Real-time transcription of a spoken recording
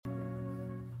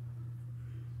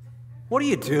What do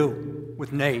you do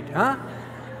with Nate, huh?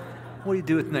 What do you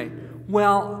do with Nate?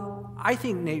 Well, I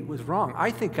think Nate was wrong.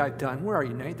 I think I've done, where are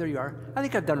you, Nate? There you are. I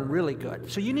think I've done really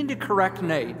good. So you need to correct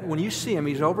Nate. When you see him,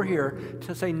 he's over here,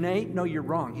 to say, Nate, no, you're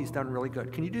wrong. He's done really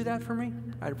good. Can you do that for me?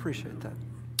 I'd appreciate that.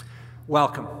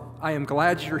 Welcome. I am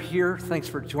glad you're here. Thanks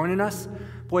for joining us.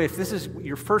 Boy, if this is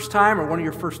your first time or one of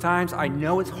your first times, I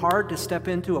know it's hard to step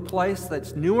into a place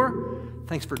that's newer.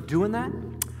 Thanks for doing that.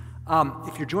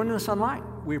 If you're joining us online,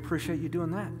 we appreciate you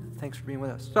doing that. Thanks for being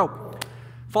with us. So,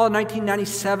 fall of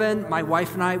 1997, my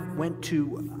wife and I went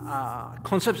to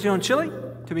Concepcion, Chile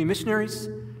to be missionaries.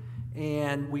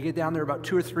 And we get down there about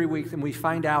 2 or 3 weeks, and we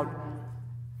find out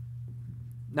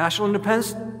National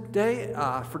Independence Day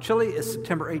for Chile is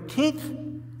September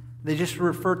 18th. They just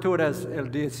refer to it as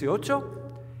El 18.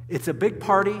 It's a big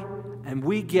party, and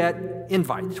we get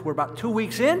invites. We're about 2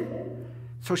 weeks in,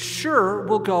 so sure,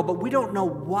 we'll go, but we don't know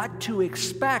what to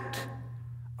expect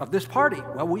of this party.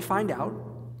 Well, we find out.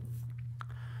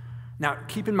 Now,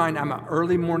 keep in mind, I'm an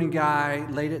early morning guy.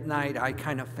 Late at night, I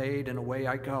kind of fade, and away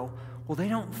I go. Well, they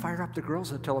don't fire up the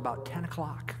grills until about 10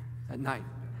 o'clock at night.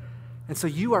 And so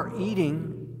you are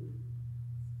eating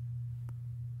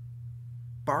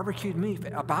barbecued meat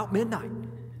about midnight,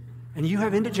 and you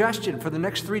have indigestion for the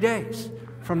next 3 days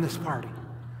from this party.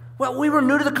 Well, we were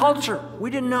new to the culture.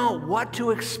 We didn't know what to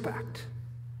expect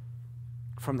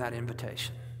from that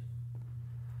invitation.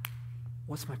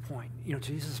 What's my point? You know,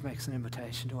 Jesus makes an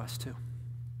invitation to us too.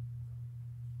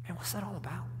 Man, what's that all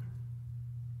about?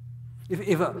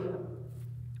 If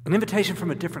an invitation from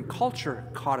a different culture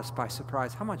caught us by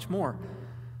surprise, how much more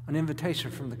an invitation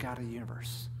from the God of the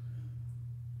universe?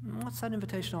 What's that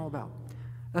invitation all about?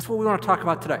 That's what we want to talk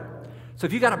about today. So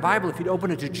if you got a Bible, if you'd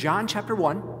open it to John chapter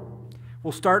 1,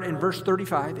 we'll start in verse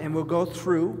 35, and we'll go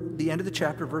through the end of the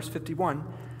chapter, verse 51,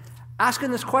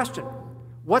 asking this question: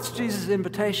 what's Jesus'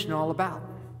 invitation all about?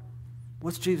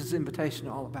 What's Jesus' invitation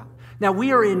all about? Now,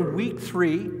 we are in week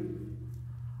 3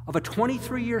 of a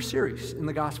 23-year series in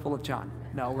the Gospel of John.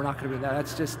 No, we're not going to be that.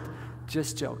 That's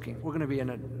just joking. We're going to be in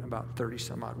about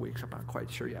 30-some-odd weeks. I'm not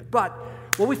quite sure yet. But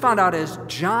what we found out is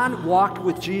John walked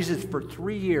with Jesus for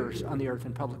 3 years on the earth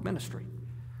in public ministry.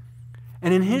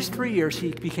 And in his 3 years,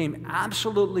 he became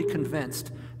absolutely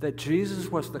convinced that Jesus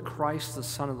was the Christ, the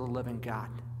Son of the living God.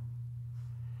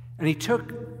 And he took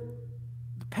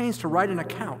the pains to write an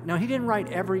account. Now, he didn't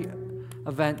write every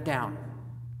event down.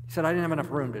 He said, I didn't have enough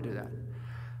room to do that.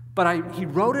 But he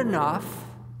wrote enough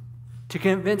to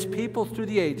convince people through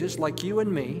the ages, like you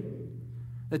and me,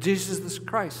 that Jesus is the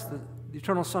Christ, the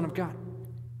eternal Son of God.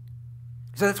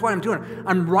 He said, that's what I'm doing.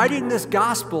 I'm writing this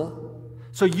gospel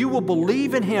so you will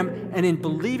believe in him, and in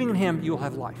believing in him, you will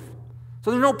have life.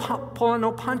 So there's no pulling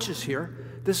no punches here.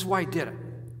 This is why he did it.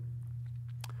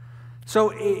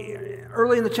 So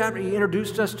early in the chapter, he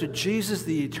introduced us to Jesus,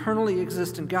 the eternally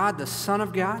existent God, the Son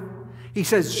of God. He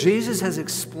says Jesus has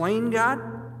explained God.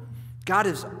 God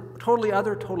is totally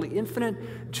other, totally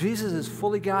infinite. Jesus is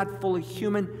fully God, fully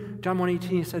human. John 1:18,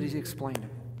 he said he's explained him.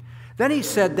 Then he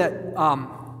said that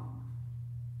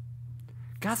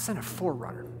God sent a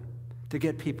forerunner to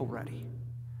get people ready.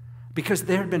 Because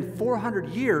there had been 400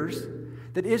 years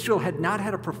that Israel had not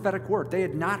had a prophetic word. They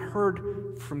had not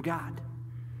heard from God.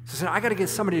 So he said, I got to get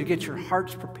somebody to get your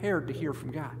hearts prepared to hear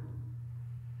from God.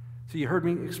 So you heard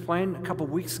me explain a couple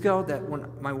weeks ago that when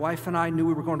my wife and I knew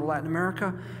we were going to Latin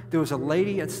America, there was a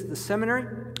lady at the seminary,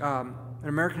 an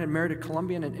American had married a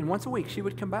Colombian, and once a week she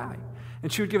would come by.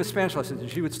 And she would give us Spanish lessons, and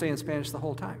she would stay in Spanish the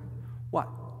whole time. What?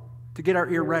 To get our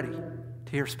ear ready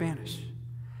to hear Spanish.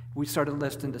 We started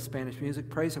listening to Spanish music,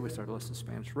 praise it. We started listening to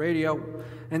Spanish radio.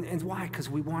 And why? Because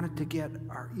we wanted to get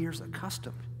our ears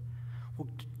accustomed. Well,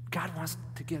 God wants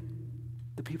to get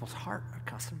the people's heart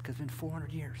accustomed because it's been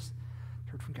 400 years.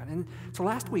 Heard from God. And so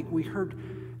last week we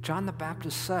heard John the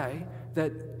Baptist say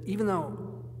that even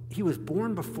though he was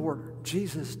born before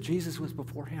Jesus, Jesus was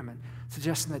before him, and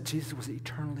suggesting that Jesus was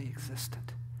eternally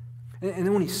existent. And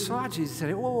then when he saw Jesus, he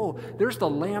said, whoa, there's the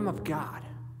Lamb of God.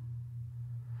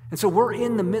 And so we're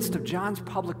in the midst of John's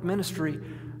public ministry.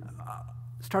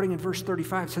 Starting in verse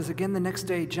 35, it says, again the next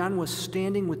day, John was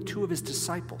standing with 2 of his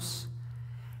disciples.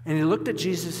 And he looked at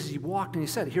Jesus as he walked, and he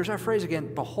said, here's our phrase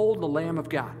again, behold the Lamb of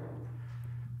God.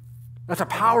 That's a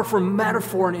powerful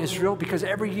metaphor in Israel because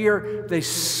every year they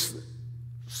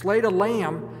slayed a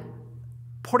lamb,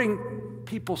 putting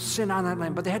people's sin on that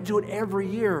lamb. But they had to do it every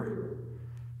year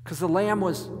because the lamb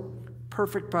was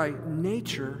perfect by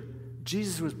nature.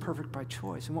 Jesus was perfect by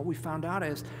choice. And what we found out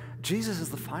is Jesus is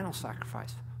the final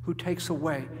sacrifice who takes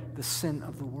away the sin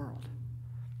of the world.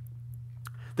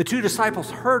 The 2 disciples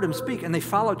heard him speak, and they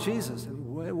followed Jesus. And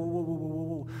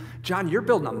whoa. John, you're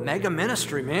building a mega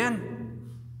ministry, man.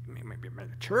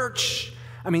 church.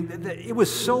 I mean, it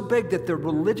was so big that the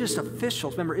religious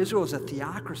officials, remember, Israel was a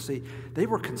theocracy, they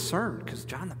were concerned because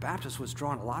John the Baptist was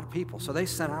drawing a lot of people. So they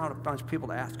sent out a bunch of people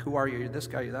to ask, who are you? You're this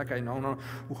guy, you're that guy. No.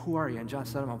 Well, who are you? And John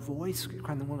said, I'm a voice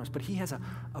crying in the wilderness. But he has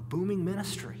a booming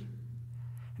ministry.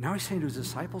 And now he's saying to his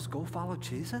disciples, go follow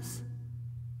Jesus?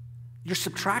 You're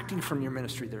subtracting from your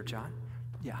ministry there, John.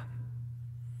 Yeah.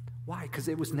 Why? Because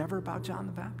it was never about John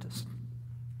the Baptist.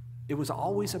 It was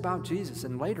always about Jesus.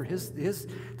 And later, his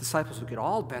disciples would get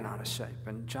all bent out of shape.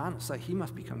 And John would say, he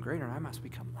must become greater and I must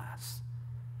become less.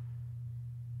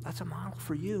 That's a model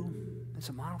for you. It's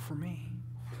a model for me.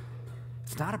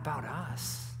 It's not about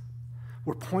us.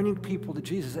 We're pointing people to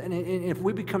Jesus. And if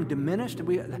we become diminished,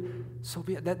 so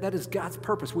be it. That is God's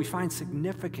purpose. We find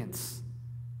significance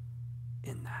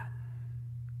in that.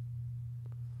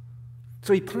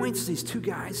 So he points these two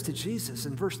guys to Jesus.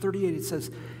 In verse 38, it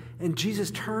says, and Jesus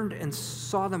turned and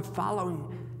saw them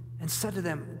following and said to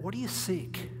them, what do you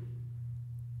seek?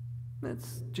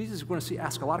 Jesus is going to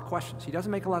ask a lot of questions. He doesn't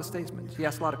make a lot of statements. He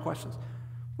asks a lot of questions.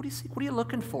 What do you seek? What are you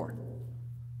looking for?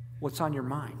 What's on your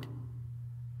mind?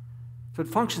 So it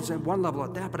functions at one level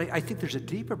at that, but I think there's a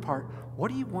deeper part. What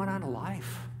do you want out of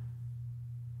life?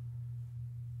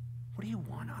 What do you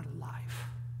want out of life?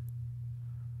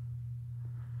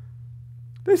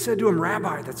 They said to him,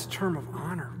 Rabbi, that's a term of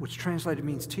honor, which translated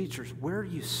means teachers. Where are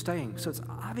you staying? So it's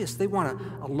obvious they want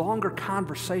a longer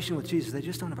conversation with Jesus. They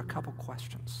just don't have a couple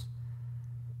questions.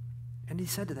 And he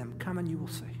said to them, come and you will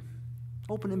see.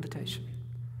 Open invitation.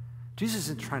 Jesus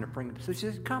isn't trying to bring them. So he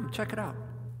says, come, check it out.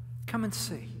 Come and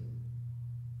see.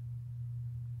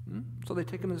 So they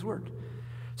take him at his word.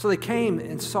 So they came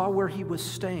and saw where he was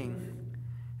staying,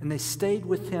 and they stayed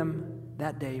with him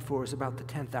that day, for it was about the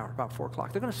 10th hour, about 4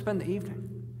 o'clock. They're going to spend the evening.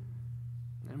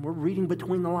 And we're reading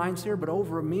between the lines here, but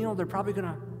over a meal, they're probably going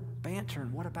to banter.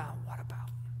 And what about?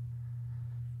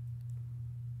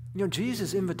 You know,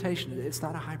 Jesus' invitation, it's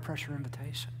not a high-pressure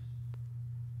invitation.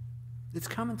 It's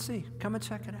come and see. Come and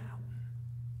check it out.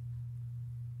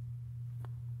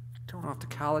 Going off to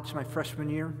college my freshman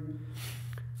year,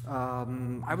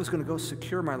 I was going to go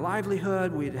secure my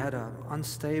livelihood. We'd had an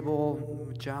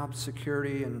unstable job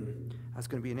security, and I was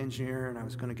going to be an engineer, and I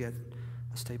was going to get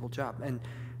a stable job.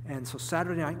 And so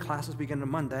Saturday night, classes begin on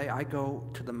Monday. I go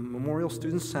to the Memorial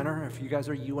Student Center. If you guys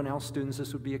are UNL students,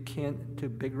 this would be akin to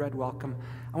Big Red Welcome.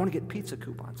 I want to get pizza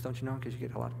coupons, don't you know? Because you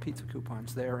get a lot of pizza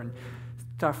coupons there and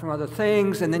stuff from other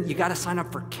things. And then you got to sign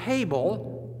up for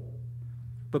cable.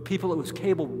 But it was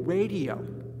cable radio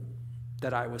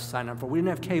that I was signing up for. We didn't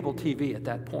have cable TV at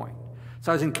that point.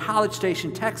 So I was in College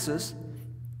Station, Texas.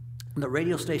 And the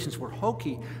radio stations were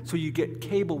hokey, so you get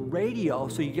cable radio,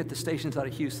 so you get the stations out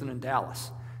of Houston and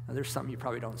Dallas. Now, there's something you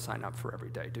probably don't sign up for every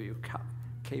day, do you?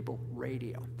 Cable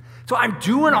radio. So I'm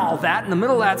doing all that. In the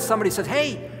middle of that, somebody says,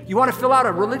 hey, you want to fill out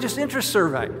a religious interest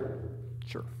survey?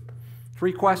 Sure.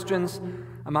 3 questions.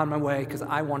 I'm on my way because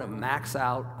I want to max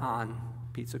out on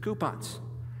pizza coupons.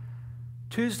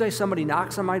 Tuesday, somebody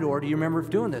knocks on my door. Do you remember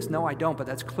doing this? No, I don't, but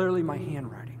that's clearly my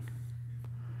handwriting.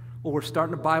 Well, we're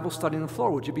starting a Bible study on the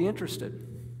floor. Would you be interested?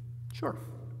 Sure.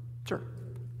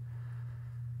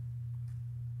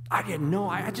 I didn't know.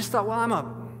 I just thought, well,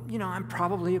 I'm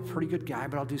probably a pretty good guy,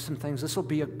 but I'll do some things. This will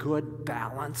be a good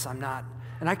balance. And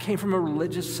I came from a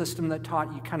religious system that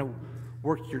taught you kind of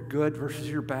work your good versus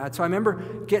your bad. So I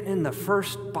remember getting in the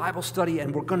first Bible study,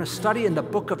 and we're going to study in the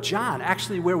book of John,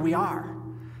 actually where we are.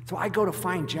 So I go to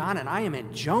find John, and I am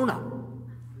in Jonah.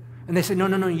 And they say,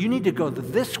 no, you need to go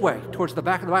this way, towards the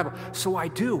back of the Bible. So I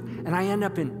do, and I end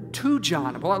up in 2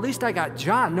 John. Well, at least I got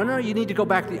John. No, you need to go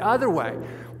back the other way.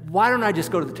 Why don't I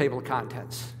just go to the table of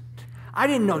contents? I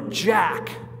didn't know jack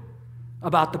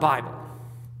about the Bible.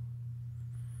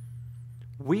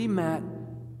 We met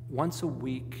once a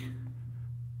week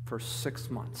for 6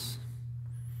 months.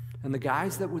 And the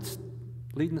guys that would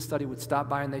lead in the study would stop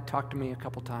by, and they'd talk to me a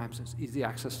couple times. It was easy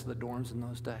access to the dorms in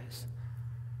those days.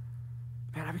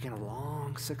 Man, I began a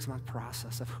long 6-month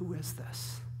process of who is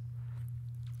this?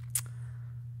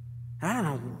 And I don't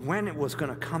know when it was going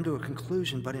to come to a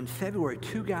conclusion, but in February,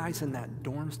 2 guys in that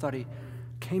dorm study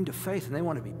came to faith, and they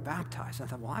wanted to be baptized. And I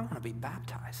thought, well, I want to be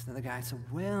baptized. And the guy said,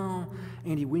 well,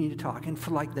 Andy, we need to talk. And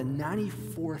for like the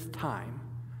 94th time,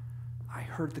 I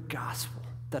heard the gospel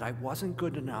that I wasn't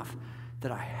good enough,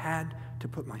 that I had to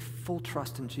put my full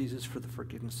trust in Jesus for the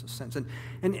forgiveness of sins.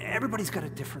 And everybody's got a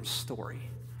different story.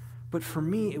 But for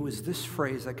me, it was this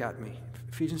phrase that got me.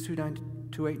 Ephesians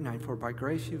 2:8-9, for by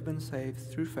grace you've been saved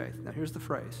through faith. Now here's the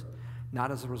phrase, not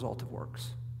as a result of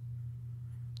works.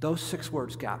 Those 6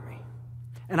 words got me.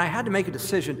 And I had to make a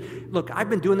decision. Look, I've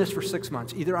been doing this for 6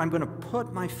 months. Either I'm going to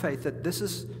put my faith that this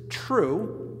is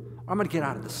true, or I'm going to get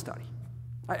out of this study.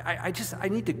 I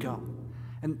need to go.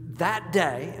 And that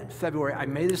day, in February, I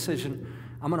made a decision,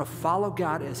 I'm going to follow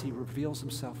God as he reveals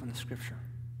himself in the Scripture.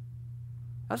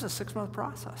 That was a 6-month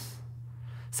process.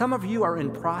 Some of you are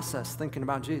in process thinking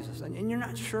about Jesus, and you're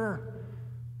not sure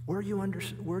where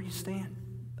you stand.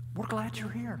 We're glad you're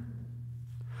here.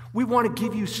 We want to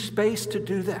give you space to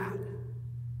do that.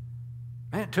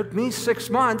 Man, it took me 6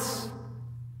 months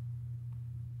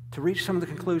to reach some of the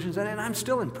conclusions, and I'm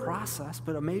still in process,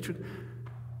 but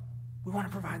we want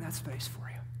to provide that space for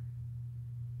you.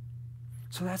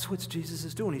 So that's what Jesus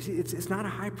is doing. It's not a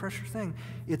high-pressure thing.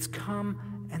 It's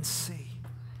come and see.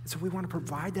 So we want to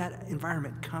provide that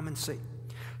environment, come and see.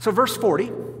 So verse 40,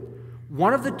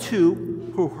 one of the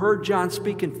two who heard John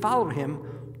speak and followed him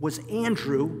was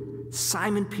Andrew,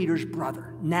 Simon Peter's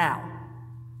brother. Now,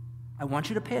 I want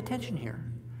you to pay attention here,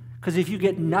 because if you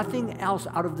get nothing else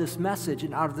out of this message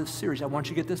and out of this series, I want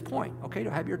you to get this point, okay? Do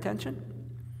I have your attention?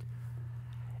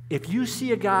 If you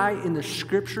see a guy in the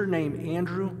Scripture named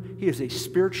Andrew, he is a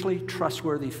spiritually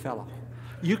trustworthy fellow.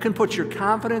 You can put your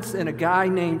confidence in a guy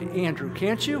named Andrew,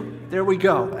 can't you? There we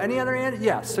go. Any other Andrew?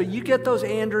 Yes. So you get those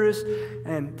Andrews,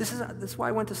 and this is why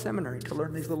I went to seminary, to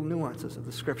learn these little nuances of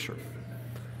the Scripture.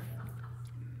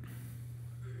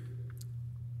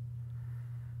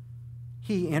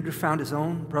 Andrew found his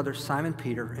own brother Simon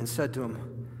Peter and said to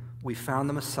him, "We found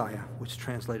the Messiah," which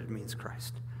translated means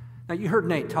Christ. Now, you heard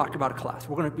Nate talk about a class.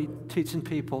 We're going to be teaching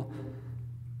people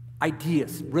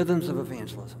ideas, rhythms of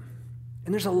evangelism.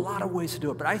 And there's a lot of ways to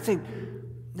do it, but I think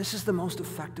this is the most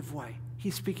effective way.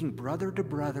 He's speaking brother to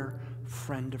brother,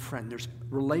 friend to friend. There's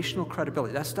relational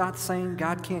credibility. That's not saying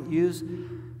God can't use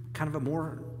kind of a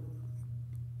more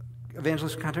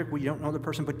evangelistic context where you don't know the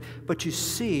person, but you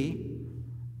see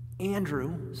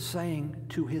Andrew saying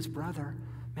to his brother,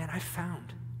 "Man, I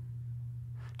found.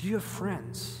 Do you have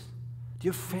friends? Do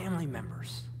you have family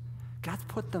members? God's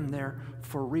put them there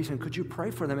for a reason. Could you pray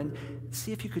for them and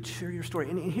see if you could share your story?"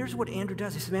 And here's what Andrew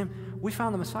does. He says, "Man, we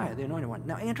found the Messiah, the Anointed One."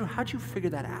 Now, Andrew, how'd you figure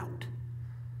that out?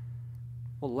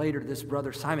 Well, later, this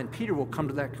brother Simon Peter will come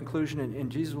to that conclusion,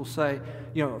 and Jesus will say,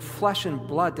 flesh and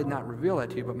blood did not reveal that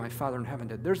to you, but my Father in heaven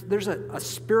did. There's a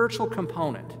spiritual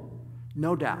component,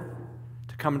 no doubt,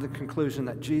 to come to the conclusion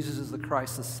that Jesus is the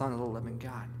Christ, the Son of the living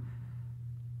God.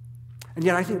 And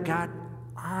yet I think God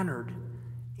honored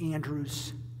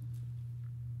Andrew's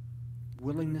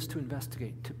willingness to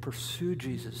investigate, to pursue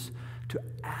Jesus, to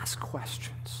ask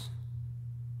questions.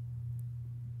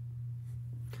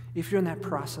 If you're in that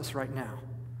process right now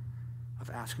of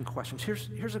asking questions,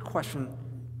 here's a question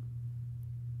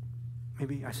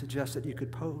maybe I suggest that you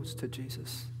could pose to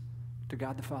Jesus, to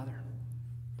God the Father.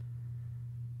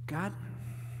 God,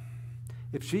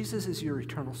 if Jesus is your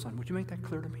eternal Son, would you make that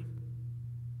clear to me?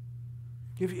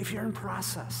 If you're in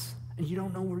process and you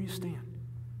don't know where you stand,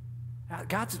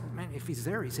 if he's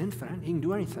there, he's infinite. He can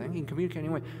do anything. He can communicate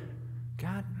anyway.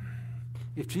 God,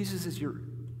 if Jesus is your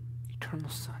eternal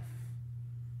Son,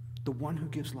 the one who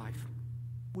gives life,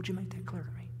 would you make that clear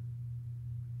to me?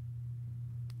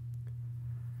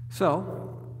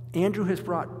 So, Andrew has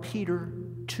brought Peter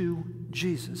to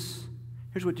Jesus.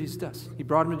 Here's what Jesus does. He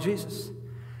brought him to Jesus.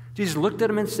 Jesus looked at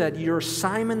him and said, "You're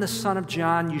Simon the son of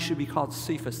John. You should be called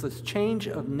Cephas." This change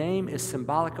of name is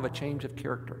symbolic of a change of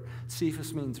character.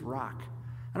 Cephas means rock.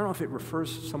 I don't know if it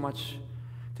refers so much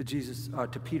to Jesus,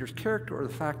 to Peter's character, or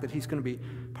the fact that he's going to be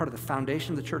part of the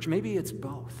foundation of the church. Maybe it's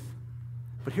both.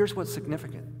 But here's what's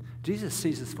significant. Jesus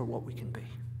sees us for what we can be.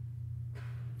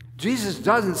 Jesus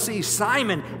doesn't see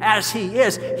Simon as he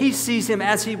is. He sees him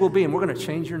as he will be, and we're going to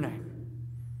change your name.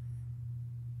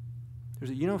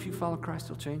 If you follow Christ,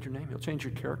 he'll change your name. He'll change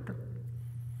your character.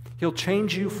 He'll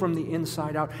change you from the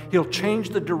inside out. He'll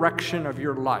change the direction of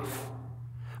your life.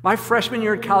 My freshman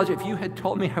year in college, if you had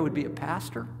told me I would be a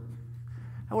pastor,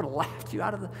 I would have laughed you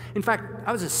out of the... In fact,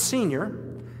 I was a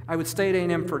senior. I would stay at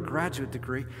A&M for a graduate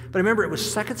degree. But I remember it was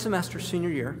second semester senior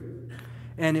year,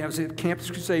 and I was at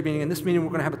Campus Crusade meeting, and this meeting we're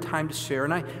going to have a time to share.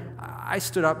 And I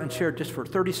stood up and shared just for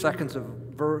 30 seconds of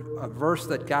a verse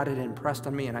that God had impressed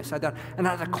on me, and I sat down, and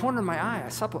out of the corner of my eye, I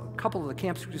saw a couple of the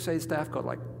Campus Crusade staff go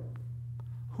like,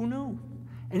 who knew?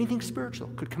 Anything spiritual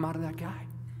could come out of that guy.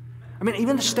 I mean,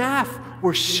 even the staff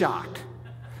were shocked.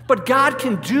 But God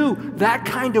can do that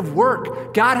kind of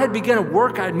work. God had begun a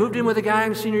work. I had moved in with a guy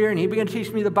in senior year, and he began to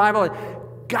teach me the Bible.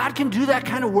 God can do that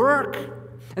kind of work.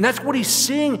 And that's what he's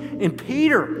seeing in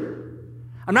Peter.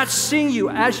 I'm not seeing you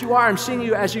as you are. I'm seeing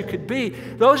you as you could be.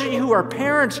 Those of you who are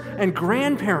parents and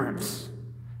grandparents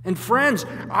and friends,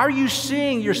 are you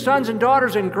seeing your sons and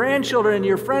daughters and grandchildren and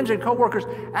your friends and coworkers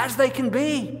as they can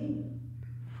be?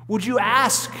 Would you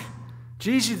ask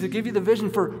Jesus to give you the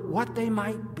vision for what they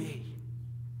might be.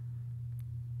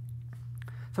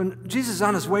 So Jesus is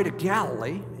on his way to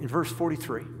Galilee in verse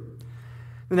 43.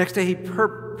 The next day he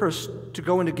purposed to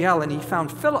go into Galilee, and he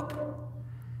found Philip.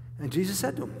 And Jesus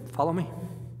said to him, follow me.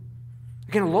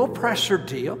 Again, a low-pressure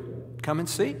deal. Come and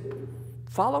see.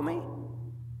 Follow me.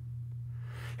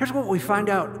 Here's what we find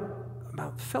out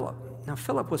about Philip. Now,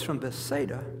 Philip was from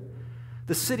Bethsaida,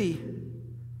 the city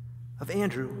of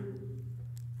Andrew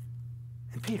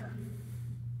and Peter.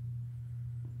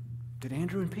 Did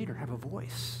Andrew and Peter have a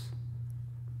voice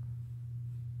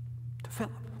to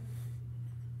Philip?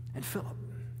 And Philip,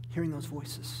 hearing those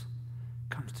voices,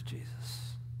 comes to Jesus.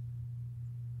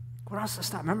 What else to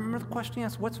stop? Remember the question he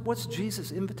asked? What's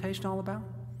Jesus' invitation all about?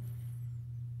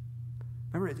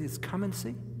 Remember, it's come and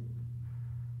see.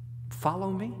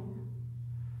 Follow me.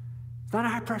 It's not a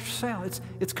high-pressure sale.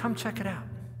 It's come check it out.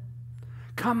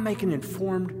 Come make an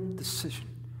informed decision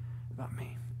about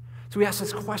me. So we ask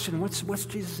this question, what's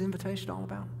Jesus' invitation all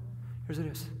about? Here's it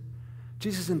is.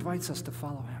 Jesus invites us to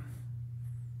follow him.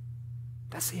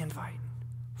 That's the invite.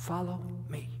 Follow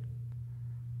me.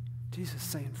 Jesus is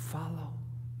saying, follow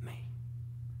me.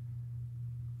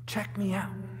 Check me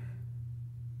out.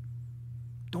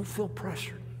 Don't feel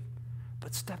pressured,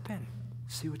 but step in.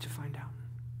 See what you find out.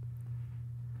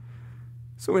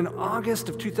 So in August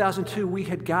of 2002, we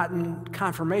had gotten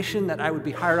confirmation that I would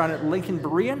be hired on at Lincoln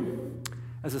Berean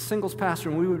as a singles pastor,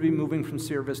 and we would be moving from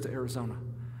Sierra Vista, Arizona.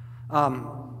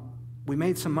 We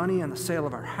made some money on the sale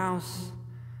of our house.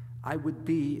 I would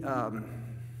be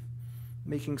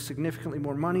making significantly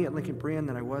more money at Lincoln Berean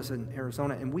than I was in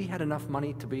Arizona, and we had enough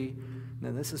money to be,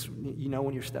 now this is, you know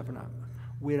when you're stepping up,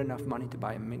 we had enough money to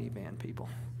buy a minivan, people.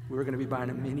 We were going to be buying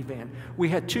a minivan. We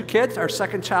had 2 kids. Our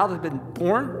second child had been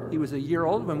born. He was a year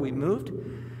old when we moved.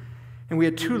 And we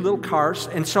had 2 little cars.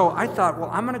 And so I thought, well,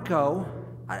 I'm going to go.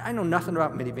 I know nothing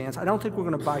about minivans. I don't think we're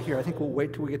going to buy here. I think we'll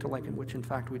wait till we get to Lincoln, which in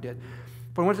fact we did.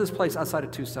 But I went to this place outside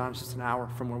of Tucson, just an hour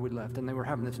from where we lived, and they were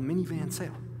having this minivan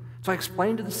sale. So I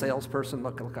explained to the salesperson,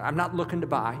 look, I'm not looking to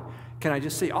buy. Can I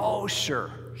just see? Oh,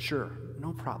 sure,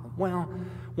 no problem. Well,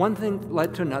 one thing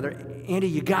led to another. Andy,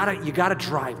 you gotta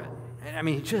drive it. I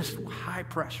mean, just high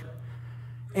pressure.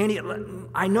 Andy,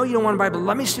 I know you don't want to buy, but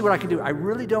let me see what I can do. I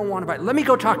really don't want to buy. Let me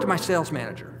go talk to my sales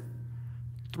manager.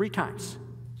 3 times.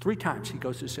 3 times he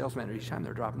goes to the sales manager. Each time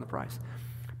they're dropping the price.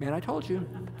 Man, I told you,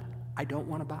 I don't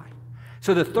want to buy.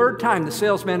 So the 3rd time, the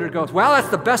sales manager goes, well, that's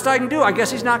the best I can do. I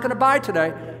guess he's not going to buy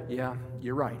today. Yeah,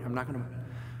 you're right. I'm not going to.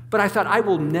 But I thought, I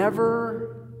will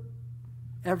never,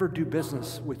 ever do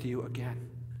business with you again.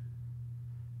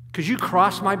 Because you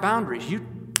crossed my boundaries. You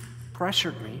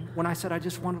pressured me when I said I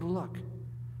just wanted to look.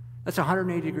 That's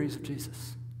 180 degrees of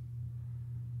Jesus.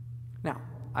 Now,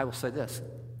 I will say this.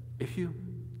 If you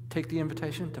take the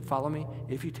invitation to follow me,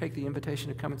 if you take the invitation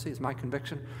to come and see, it's my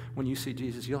conviction, when you see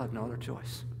Jesus, you'll have no other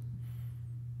choice.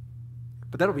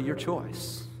 But that'll be your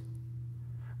choice.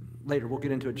 Later, we'll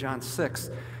get into it, John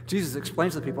 6. Jesus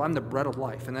explains to the people, I'm the bread of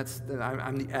life, and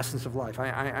I'm the essence of life.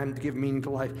 I'm to give meaning to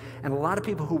life. And a lot of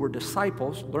people who were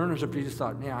disciples, learners of Jesus,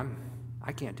 thought, yeah,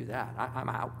 I can't do that. I'm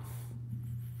out.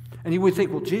 And you would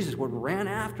think, well, Jesus would have ran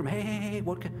after him. Hey,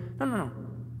 what can... No.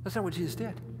 That's not what Jesus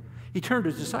did. He turned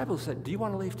to his disciples and said, do you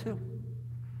want to leave too?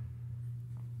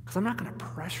 Because I'm not going to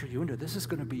pressure you into it. This is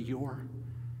going to be your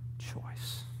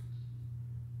choice.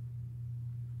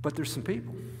 But there's some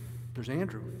people. There's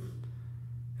Andrew,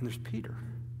 and there's Peter,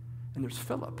 and there's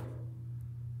Philip,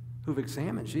 who've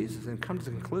examined Jesus and come to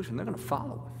the conclusion they're going to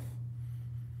follow him.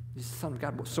 He's the Son of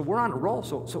God. So we're on a roll,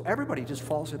 so everybody just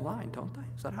falls in line, don't they?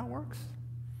 Is that how it works?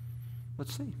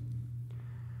 Let's see.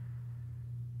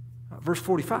 Verse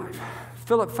 45,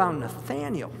 Philip found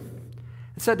Nathanael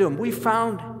and said to him, we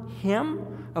found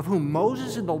him of whom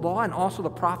Moses in the law and also the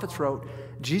prophets wrote,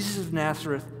 Jesus of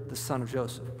Nazareth, the son of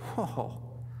Joseph. Whoa.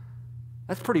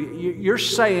 That's pretty, you're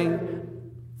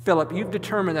saying, Philip, you've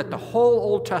determined that the whole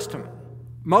Old Testament,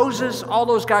 Moses, all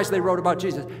those guys, they wrote about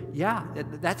Jesus. Yeah,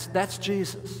 that's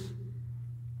Jesus.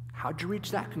 How'd you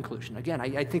reach that conclusion? Again,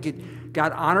 I think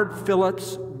God honored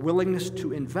Philip's willingness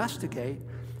to investigate,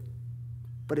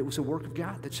 but it was a work of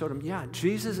God that showed him, yeah,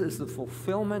 Jesus is the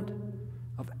fulfillment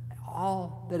of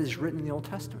all that is written in the Old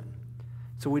Testament.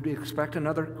 So we'd expect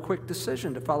another quick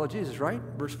decision to follow Jesus, right?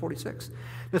 Verse 46.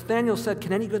 Nathanael said,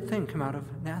 can any good thing come out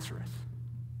of Nazareth?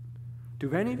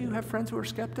 Do any of you have friends who are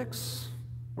skeptics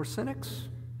or cynics?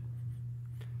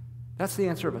 That's the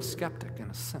answer of a skeptic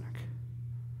and a cynic.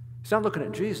 He's not looking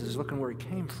at Jesus, he's looking where he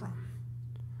came from.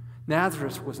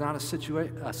 Nazareth was not a city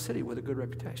with a good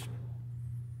reputation.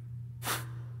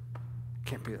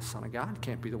 Can't be the Son of God,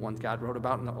 can't be the one God wrote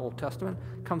about in the Old Testament.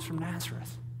 It comes from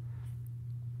Nazareth.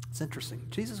 It's interesting.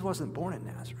 Jesus wasn't born in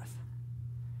Nazareth.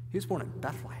 He was born in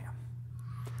Bethlehem.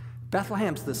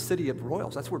 Bethlehem's the city of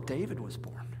royals. That's where David was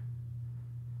born.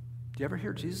 Do you ever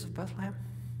hear Jesus of Bethlehem?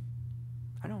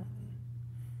 I don't.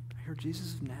 I hear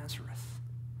Jesus of Nazareth.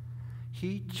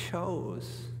 He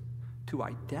chose to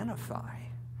identify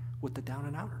with the down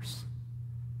and outers.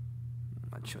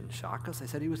 That shouldn't shock us. They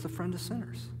said he was the friend of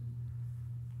sinners.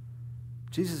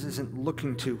 Jesus isn't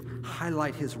looking to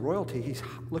highlight his royalty. He's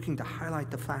looking to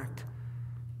highlight the fact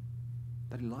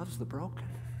that he loves the broken.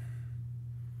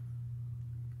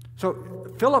 So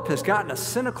Philip has gotten a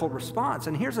cynical response,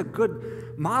 and here's a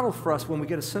good model for us when we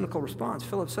get a cynical response.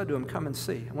 Philip said to him, come and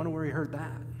see. I wonder where he heard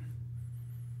that.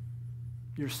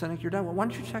 You're a cynic, you're done. Well, why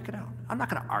don't you check it out? I'm not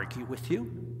going to argue with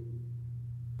you.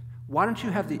 Why don't you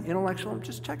have the intellectual,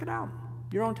 just check it out.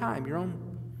 Your own time, your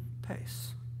own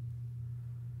pace.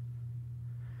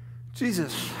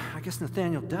 Jesus, I guess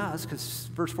Nathanael does, because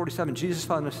verse 47, Jesus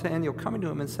saw Nathanael coming to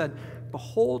him and said,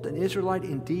 behold, an Israelite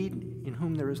indeed in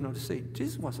whom there is no deceit.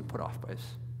 Jesus wasn't put off by his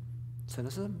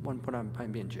cynicism, wasn't put on by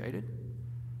being jaded.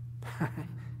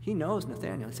 He knows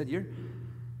Nathanael. He said, you're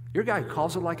a guy who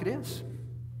calls it like it is.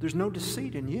 There's no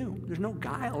deceit in you. There's no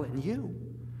guile in you.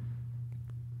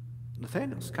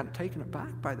 Nathanael's kind of taken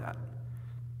aback by that.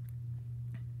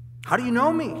 How do you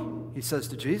know me? He says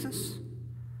to Jesus.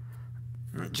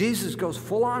 Jesus goes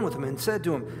full on with him and said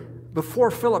to him,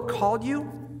 before Philip called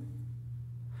you,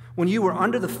 when you were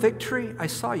under the fig tree, I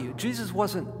saw you. Jesus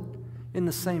wasn't in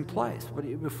the same place, but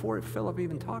before Philip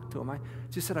even talked to him,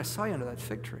 Jesus said, I saw you under that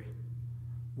fig tree.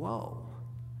 Whoa.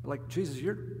 Like, Jesus,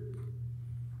 you're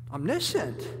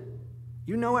omniscient.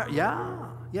 You know it. Yeah.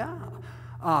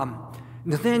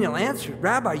 Nathanael answered,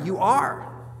 Rabbi, you are.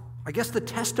 I guess the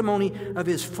testimony of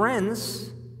his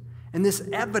friends and this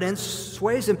evidence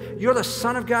sways him. You're the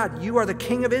Son of God. You are the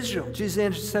King of Israel.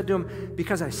 Jesus said to him,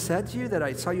 because I said to you that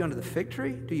I saw you under the fig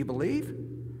tree, do you believe?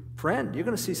 Friend, you're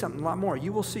going to see something a lot more.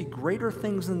 You will see greater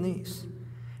things than these.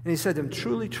 And he said to him,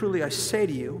 truly, truly, I say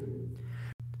to you,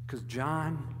 because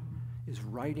John is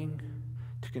writing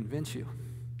to convince you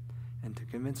and to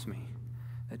convince me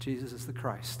that Jesus is the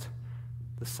Christ,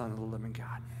 the Son of the living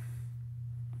God.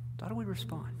 How do we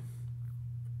respond?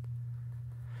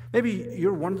 Maybe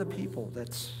you're one of the people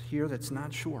that's here that's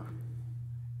not sure,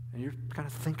 and you're kind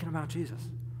of thinking about Jesus.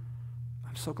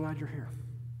 I'm so glad you're here.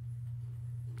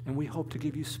 And we hope to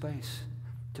give you space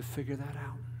to figure that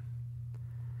out.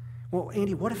 Well,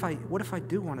 Andy, what if I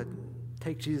do want to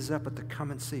take Jesus up at the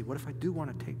come and see? What if I do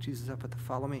want to take Jesus up at the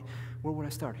follow me? Where would I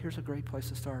start? Here's a great place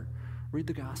to start. Read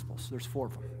the Gospels. There's 4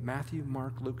 of them. Matthew,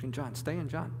 Mark, Luke, and John. Stay in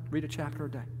John. Read a chapter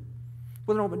a day.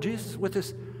 Well, no, but Jesus, with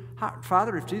this,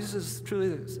 Father, if Jesus is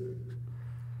truly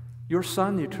your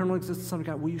Son, the eternal existent Son of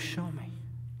God, will you show me?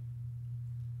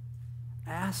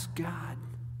 Ask God.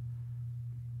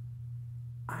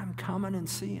 I'm coming and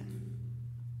seeing.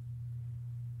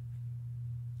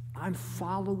 I'm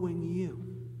following you.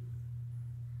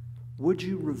 Would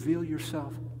you reveal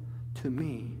yourself to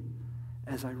me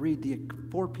as I read the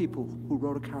 4 people who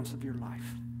wrote accounts of your life?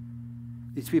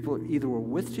 These people either were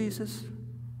with Jesus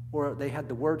or they had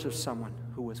the words of someone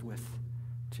who was with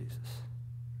Jesus.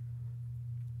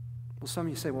 Well, some of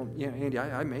you say, well, yeah, Andy,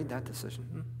 I made that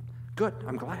decision. Good,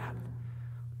 I'm glad.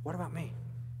 What about me?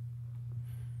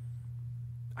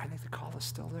 I think the call is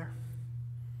still there.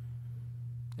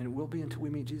 And it will be until we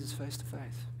meet Jesus face to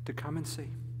face, to come and see,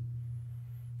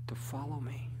 to follow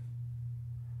me.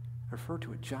 I refer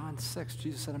to it, John 6,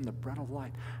 Jesus said, I'm the bread of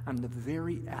life. I'm the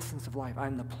very essence of life.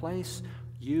 I'm the place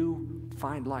you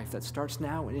find life that starts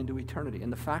now and into eternity.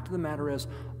 And the fact of the matter is,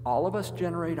 all of us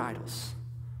generate idols.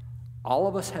 All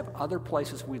of us have other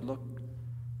places we look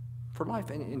for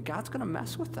life. And God's going to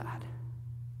mess with that.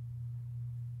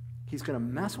 He's going to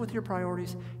mess with your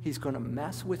priorities. He's going to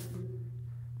mess with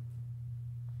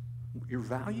your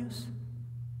values.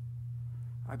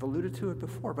 I've alluded to it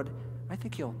before, but I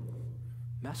think he'll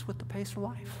mess with the pace of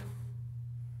life.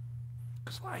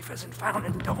 Because life isn't found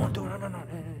in no.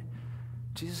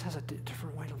 Jesus has a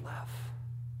different way to live.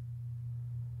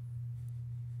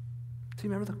 Do you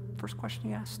remember the first question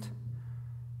he asked?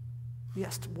 He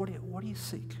asked, what do you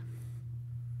seek?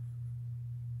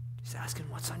 He's asking,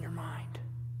 what's on your mind?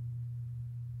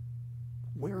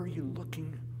 Where are you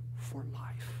looking for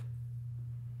life?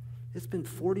 It's been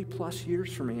 40 plus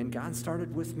years for me, and God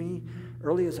started with me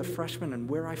early as a freshman and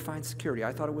where I find security.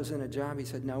 I thought it was in a job. He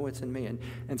said, no, it's in me.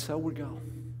 And so we go.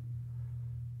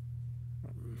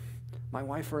 My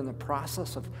wife are in the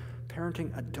process of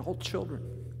parenting adult children,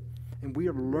 and we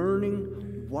are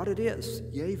learning what it is,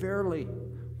 yea, verily,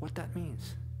 what that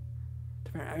means.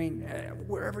 I mean,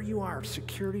 wherever you are,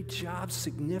 security, jobs,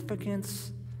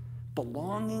 significance,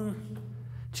 belonging.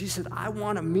 Jesus said, I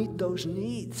want to meet those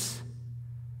needs.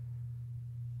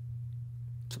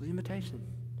 So the invitation,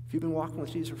 if you've been walking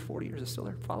with Jesus for 40 years, it's still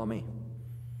there. Follow me.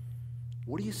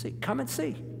 What do you see? Come and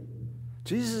see.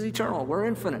 Jesus is eternal. We're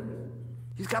infinite.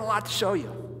 He's got a lot to show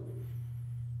you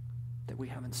that we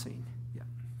haven't seen yet.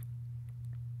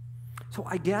 So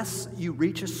I guess you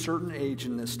reach a certain age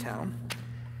in this town,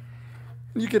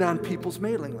 and you get on people's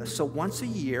mailing list. So once a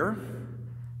year,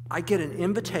 I get an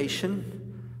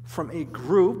invitation from a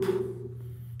group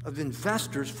of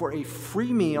investors for a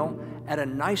free meal at a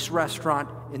nice restaurant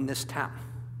in this town.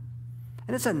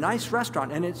 And it's a nice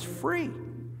restaurant, and it's free.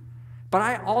 But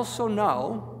I also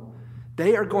know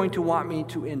they are going to want me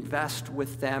to invest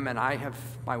with them, and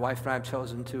my wife and I have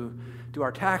chosen to do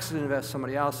our taxes and invest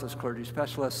somebody else as clergy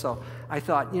specialist. So I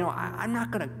thought, I'm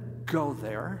not going to go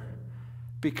there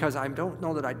because I don't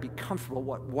know that I'd be comfortable.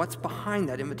 What's behind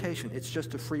that invitation? It's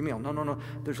just a free meal. No.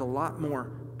 There's a lot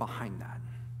more behind that.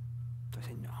 So I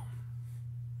say, no.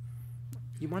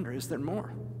 You wonder, is there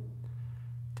more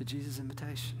to Jesus'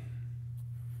 invitation?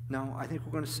 No, I think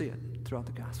we're going to see it throughout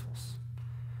the Gospels.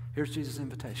 Here's Jesus'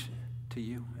 invitation to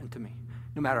you and to me.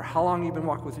 No matter how long you've been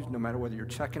walking with Jesus, no matter whether you're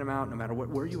checking him out, no matter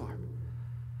where you are,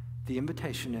 the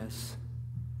invitation is,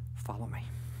 follow me.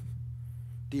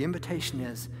 The invitation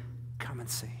is, come and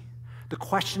see. The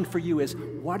question for you is,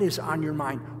 what is on your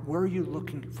mind? Where are you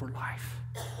looking for life?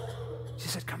 She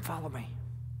said, come follow me.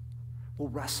 We'll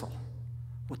wrestle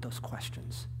with those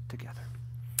questions together.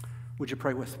 Would you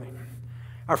pray with me?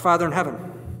 Our Father in heaven,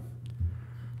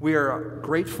 we are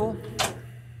grateful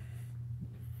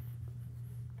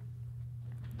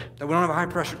that we don't have a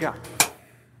high-pressure God.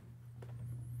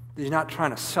 That he's not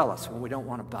trying to sell us when we don't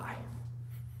want to buy.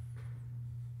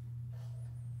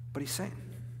 But he's saying,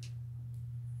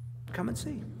 come and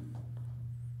see.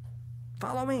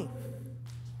 Follow me.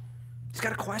 He's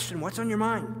got a question. What's on your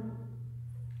mind?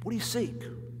 What do you seek?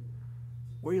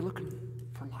 Where are you looking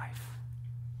for life?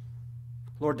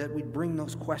 Lord, that we'd bring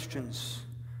those questions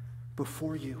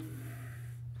before you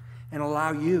and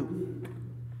allow you,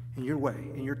 in your way,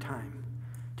 in your time,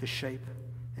 to shape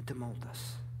and to mold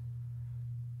us.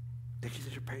 Thank you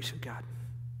that you're patient, God.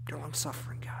 You're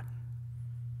long-suffering, God.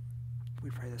 We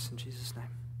pray this in Jesus' name.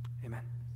 Amen.